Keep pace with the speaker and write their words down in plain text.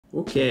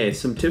Okay,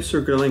 some tips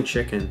for grilling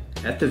chicken.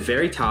 At the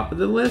very top of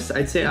the list,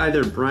 I'd say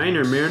either brine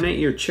or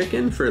marinate your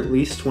chicken for at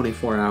least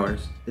 24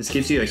 hours. This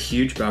gives you a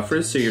huge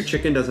buffer so your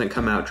chicken doesn't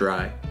come out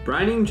dry.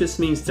 Brining just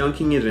means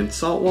dunking it in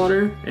salt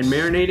water, and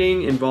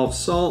marinating involves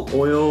salt,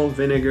 oil,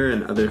 vinegar,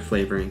 and other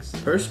flavorings.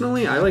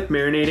 Personally, I like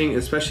marinating,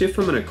 especially if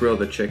I'm gonna grill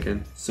the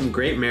chicken. Some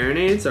great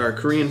marinades are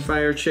Korean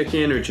fire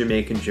chicken or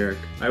Jamaican jerk.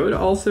 I would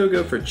also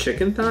go for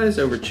chicken thighs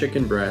over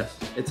chicken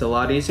breast. It's a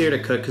lot easier to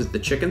cook because the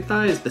chicken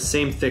thigh is the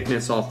same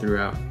thickness all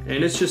throughout,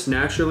 and it's just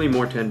naturally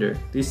more tender.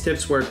 These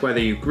tips work whether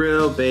you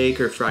grill,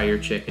 bake, or fry your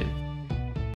chicken.